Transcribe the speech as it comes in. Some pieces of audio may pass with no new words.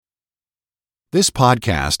This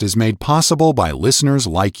podcast is made possible by listeners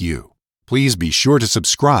like you. Please be sure to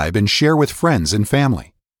subscribe and share with friends and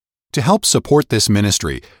family. To help support this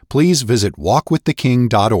ministry, please visit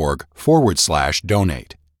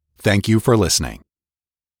walkwiththeking.org/donate. Thank you for listening.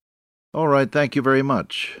 All right, thank you very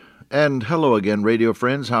much. And hello again, radio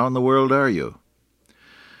friends. How in the world are you?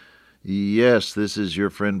 Yes, this is your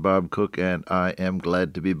friend Bob Cook, and I am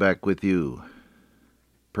glad to be back with you,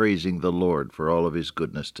 praising the Lord for all of His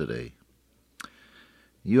goodness today.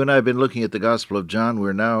 You and I have been looking at the Gospel of John.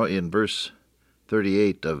 We're now in verse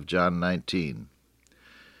 38 of John 19.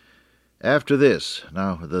 After this,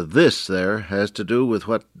 now the "this" there has to do with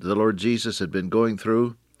what the Lord Jesus had been going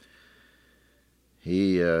through.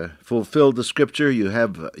 He fulfilled the Scripture. You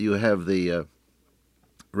have the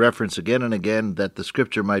reference again and again that the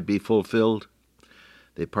Scripture might be fulfilled.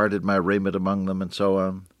 They parted my raiment among them, and so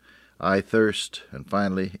on. I thirst, and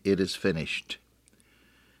finally, it is finished.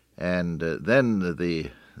 And then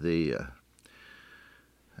the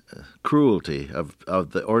cruelty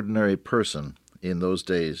of the ordinary person in those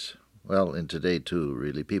days. Well, in today too,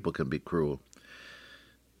 really, people can be cruel.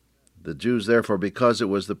 The Jews, therefore, because it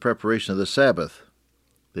was the preparation of the Sabbath,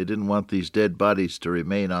 they didn't want these dead bodies to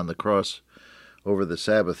remain on the cross over the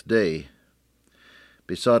Sabbath day,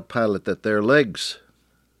 besought Pilate that their legs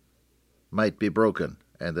might be broken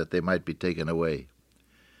and that they might be taken away.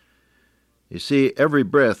 You see, every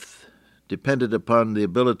breath depended upon the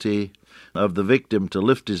ability of the victim to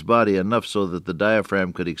lift his body enough so that the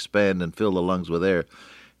diaphragm could expand and fill the lungs with air.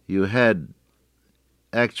 You had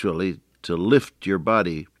actually to lift your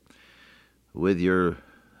body with your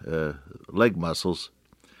leg muscles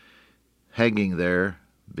hanging there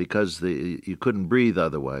because you couldn't breathe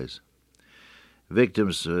otherwise.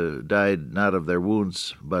 Victims died not of their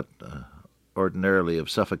wounds, but ordinarily of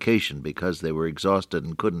suffocation because they were exhausted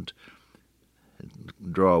and couldn't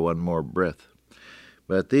draw one more breath.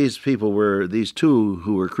 But these two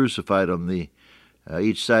who were crucified on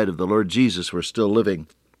each side of the Lord Jesus were still living.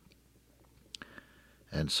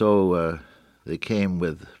 And so they came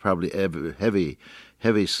with probably heavy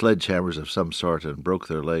sledgehammers of some sort and broke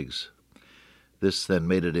their legs. This then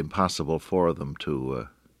made it impossible for them to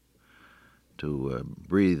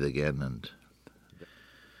breathe again. And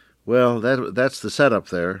well, that's the setup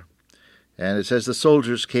there. And it says the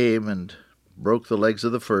soldiers came and broke the legs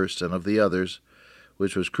of the first and of the others,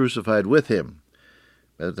 which was crucified with him.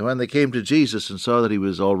 But when they came to Jesus and saw that he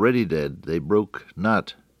was already dead, they broke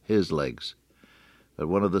not his legs. But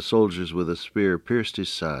one of the soldiers with a spear pierced his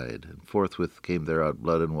side, and forthwith came there out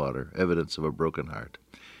blood and water, evidence of a broken heart.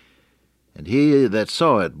 And he that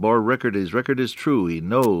saw it bore record. His record is true. He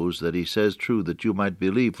knows that he says true, that you might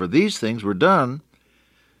believe. For these things were done,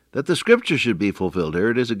 that the Scripture should be fulfilled.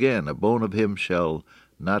 Here it is again, a bone of him shall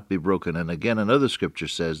not be broken. And again another Scripture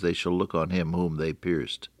says, they shall look on him whom they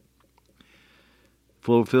pierced.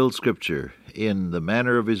 Fulfilled Scripture in the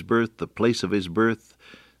manner of his birth, the place of his birth,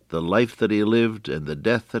 the life that he lived, and the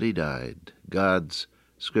death that he died. God's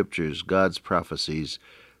Scriptures, God's prophecies,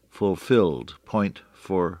 fulfilled point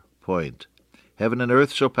for point. Heaven and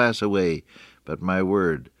earth shall pass away, but my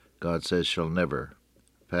word, God says, shall never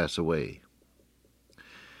pass away.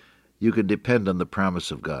 You can depend on the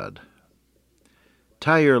promise of God.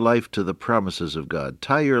 Tie your life to the promises of God.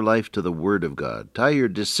 Tie your life to the Word of God. Tie your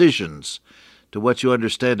decisions to what you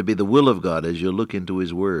understand to be the will of God as you look into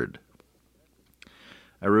His Word.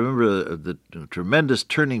 I remember the tremendous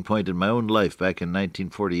turning point in my own life back in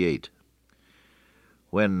 1948,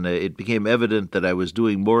 when it became evident that I was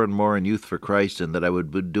doing more and more in Youth for Christ and that I would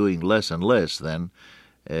be doing less and less then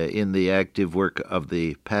in the active work of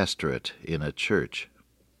the pastorate in a church.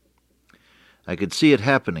 I could see it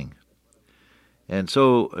happening. And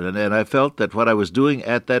so, and I felt that what I was doing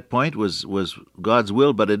at that point was God's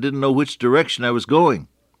will, but I didn't know which direction I was going.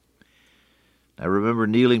 I remember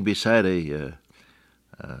kneeling beside a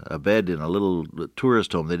bed in a little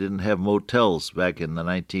tourist home. They didn't have motels back in the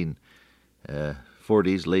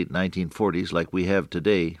 1940s, late 1940s, like we have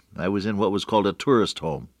today. I was in what was called a tourist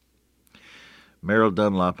home. Merrill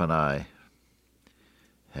Dunlop and I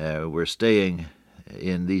were staying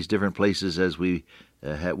in these different places as we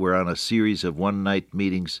were on a series of one-night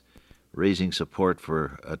meetings raising support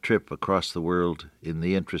for a trip across the world in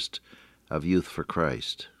the interest of Youth for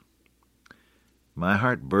Christ. My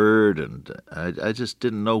heart burdened. I just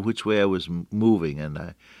didn't know which way I was moving,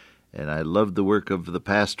 and I loved the work of the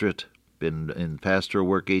pastorate. Been in pastoral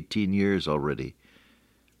work 18 years already.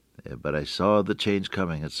 But I saw the change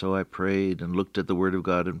coming, and so I prayed and looked at the Word of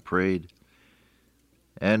God and prayed.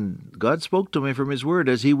 And God spoke to me from His Word,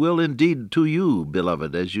 as He will indeed to you,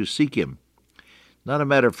 beloved, as you seek Him. Not a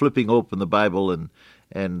matter of flipping open the Bible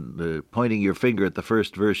and pointing your finger at the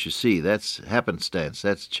first verse you see. That's happenstance.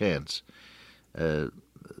 That's chance.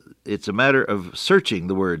 It's a matter of searching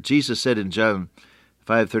the Word. Jesus said in John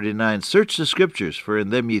 5:39, "Search the Scriptures, for in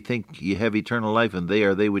them ye think ye have eternal life, and they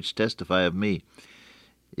are they which testify of me."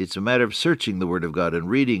 It's a matter of searching the Word of God and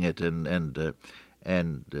reading it and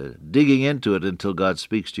digging into it until God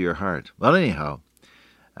speaks to your heart. Well, anyhow,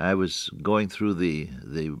 I was going through the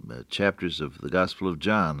chapters of the Gospel of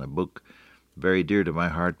John, a book very dear to my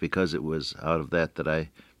heart because it was out of that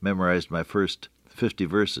I memorized my first 50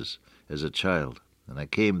 verses as a child. And I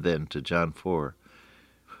came then to John 4.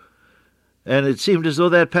 And it seemed as though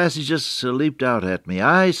that passage just leaped out at me.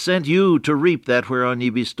 "I sent you to reap that whereon ye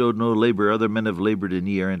bestowed no labor. Other men have labored, and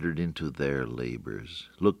ye are entered into their labors.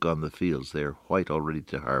 Look on the fields, they are white already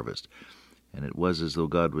to harvest." And it was as though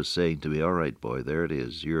God was saying to me, "All right, boy, there it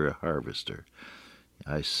is. You're a harvester.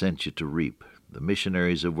 I sent you to reap." The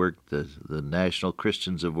missionaries have worked, the national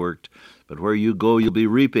Christians have worked, but where you go, you'll be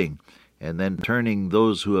reaping, and then turning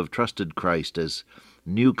those who have trusted Christ as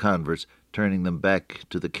new converts, turning them back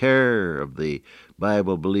to the care of the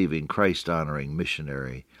Bible-believing, Christ-honoring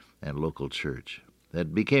missionary and local church.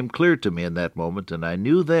 That became clear to me in that moment, and I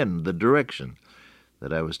knew then the direction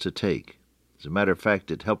that I was to take. As a matter of fact,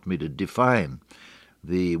 it helped me to define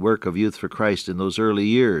the work of Youth for Christ in those early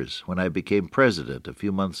years when I became president a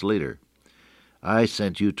few months later. I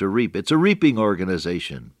sent you to reap. It's a reaping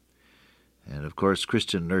organization. And, of course,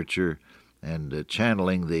 Christian nurture and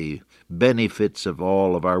channeling the benefits of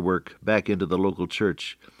all of our work back into the local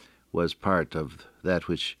church was part of that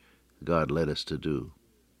which God led us to do.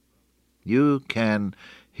 You can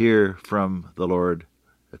hear from the Lord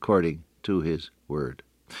according to His Word,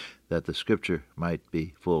 that the Scripture might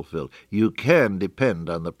be fulfilled. You can depend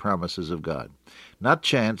on the promises of God. Not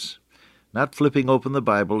chance, not flipping open the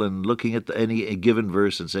Bible and looking at any given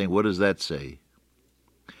verse and saying, what does that say?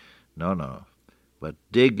 No. But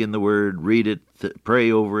dig in the Word, read it,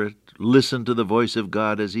 pray over it, listen to the voice of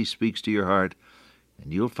God as He speaks to your heart,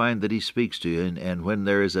 and you'll find that He speaks to you. And when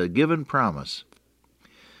there is a given promise,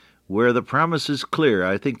 where the promise is clear,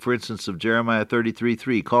 I think, for instance, of Jeremiah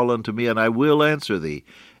 33:3, "Call unto me, and I will answer thee,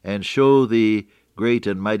 and show thee great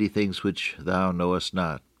and mighty things which thou knowest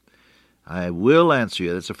not." I will answer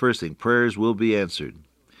you. That's the first thing. Prayers will be answered.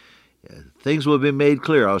 Things will be made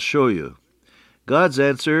clear. I'll show you. God's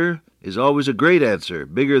answer is always a great answer,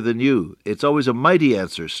 bigger than you. It's always a mighty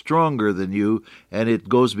answer, stronger than you, and it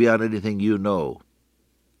goes beyond anything you know.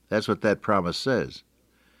 That's what that promise says.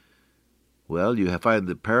 Well, you find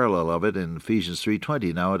the parallel of it in Ephesians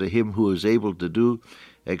 3:20. "Now unto Him who is able to do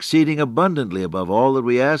exceeding abundantly above all that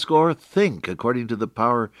we ask or think, according to the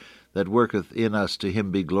power that worketh in us, to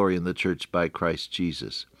Him be glory in the church by Christ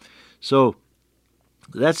Jesus." So,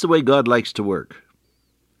 that's the way God likes to work.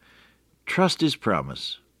 Trust His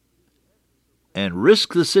promise and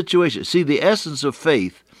risk the situation. See, the essence of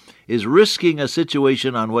faith is risking a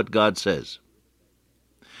situation on what God says.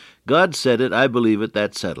 God said it, I believe it,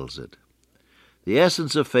 that settles it. The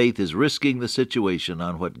essence of faith is risking the situation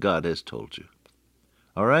on what God has told you.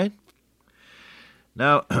 All right?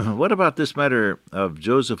 Now, what about this matter of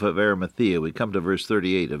Joseph of Arimathea? We come to verse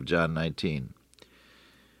 38 of John 19.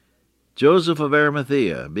 Joseph of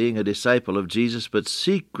Arimathea, being a disciple of Jesus, but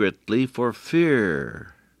secretly for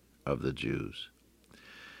fear of the Jews,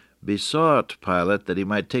 besought Pilate that he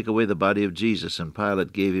might take away the body of Jesus, and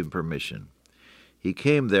Pilate gave him permission. He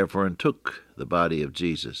came, therefore, and took the body of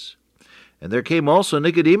Jesus. And there came also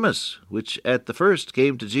Nicodemus, which at the first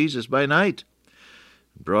came to Jesus by night,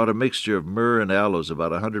 brought a mixture of myrrh and aloes,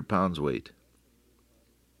 about 100 pounds weight.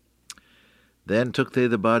 Then took they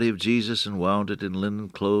the body of Jesus, and wound it in linen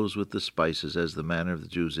clothes with the spices, as the manner of the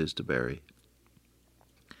Jews is to bury.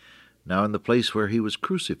 Now in the place where he was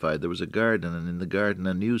crucified there was a garden, and in the garden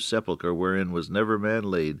a new sepulchre, wherein was never man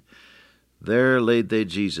laid. There laid they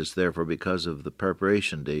Jesus, therefore, because of the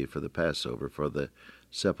preparation day for the Passover, for the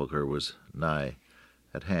sepulchre was nigh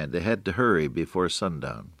at hand. They had to hurry before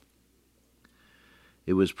sundown.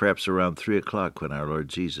 It was perhaps around 3 o'clock when our Lord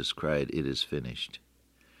Jesus cried, "It is finished."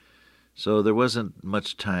 So there wasn't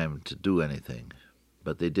much time to do anything,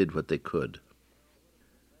 but they did what they could.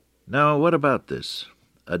 Now, what about this?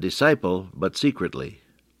 A disciple, but secretly,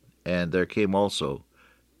 and there came also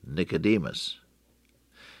Nicodemus.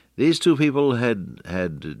 These two people had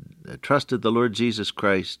trusted the Lord Jesus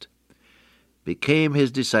Christ, became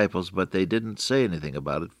His disciples, but they didn't say anything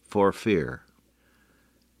about it for fear.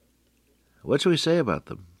 What should we say about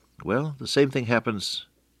them? Well, the same thing happens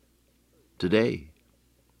today.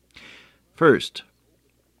 First,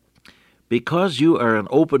 because you are an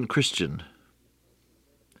open Christian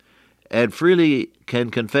and freely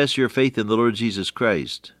can confess your faith in the Lord Jesus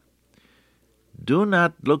Christ, do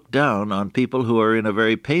not look down on people who are in a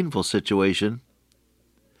very painful situation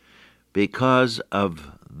because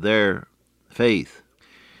of their faith.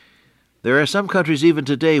 There are some countries even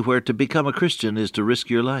today where to become a Christian is to risk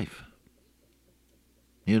your life.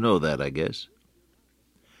 You know that, I guess.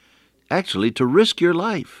 Actually, to risk your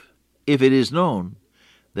life if it is known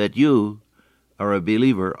that you are a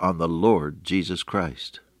believer on the Lord Jesus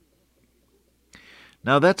Christ.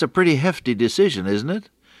 Now, that's a pretty hefty decision, isn't it?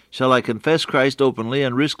 Shall I confess Christ openly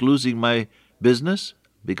and risk losing my business?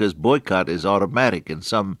 Because boycott is automatic in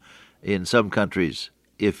some countries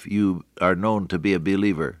if you are known to be a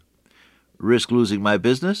believer. Risk losing my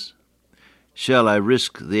business? Shall I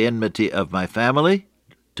risk the enmity of my family?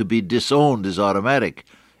 To be disowned is automatic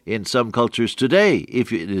in some cultures today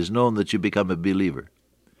if it is known that you become a believer.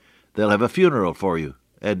 They'll have a funeral for you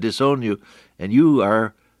and disown you, and you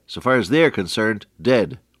are, so far as they're concerned,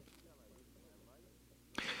 dead.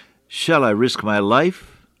 Shall I risk my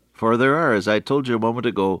life? For there are, as I told you a moment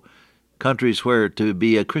ago, countries where to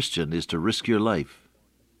be a Christian is to risk your life.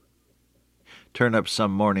 Turn up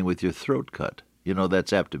some morning with your throat cut. You know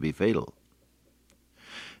that's apt to be fatal.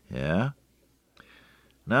 Yeah?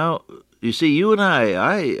 Now, you see, you and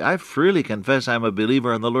I freely confess I'm a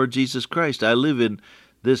believer in the Lord Jesus Christ. I live in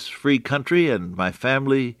this free country, and my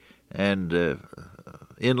family and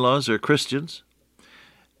in-laws are Christians.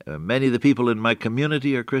 Many of the people in my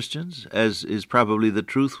community are Christians, as is probably the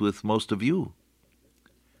truth with most of you.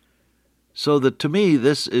 So that to me,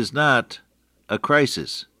 this is not a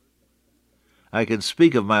crisis. I can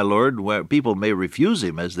speak of my Lord where people may refuse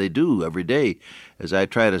him, as they do every day, as I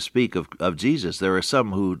try to speak of Jesus. There are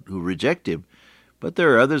some who reject him, but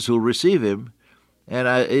there are others who receive him, and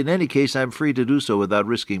in any case, I'm free to do so without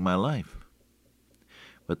risking my life.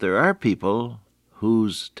 But there are people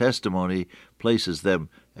whose testimony places them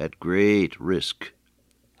at great risk.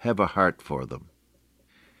 Have a heart for them.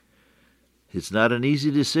 It's not an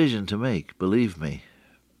easy decision to make, believe me.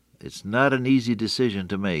 It's not an easy decision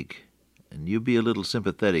to make. And you be a little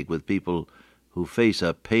sympathetic with people who face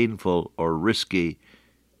a painful or risky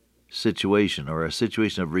situation, or a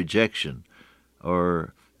situation of rejection,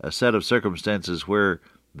 or a set of circumstances where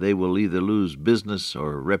they will either lose business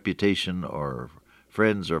or reputation or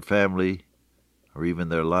friends or family or even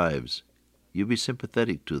their lives. You be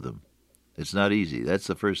sympathetic to them. It's not easy. That's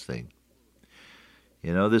the first thing.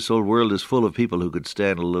 You know, this old world is full of people who could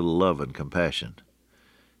stand a little love and compassion.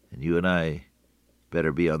 And you and I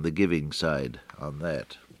better be on the giving side on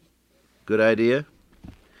that. Good idea?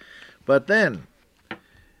 But then,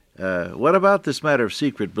 what about this matter of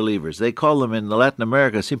secret believers? They call them in Latin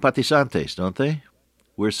America simpatizantes, don't they?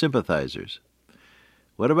 We're sympathizers.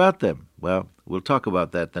 What about them? Well, we'll talk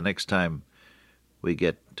about that the next time we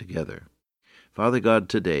get together. Father God,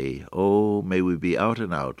 today, oh, may we be out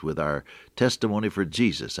and out with our testimony for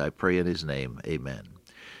Jesus. I pray in his name. Amen.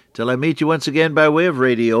 Till I meet you once again by way of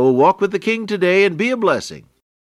radio, walk with the King today and be a blessing.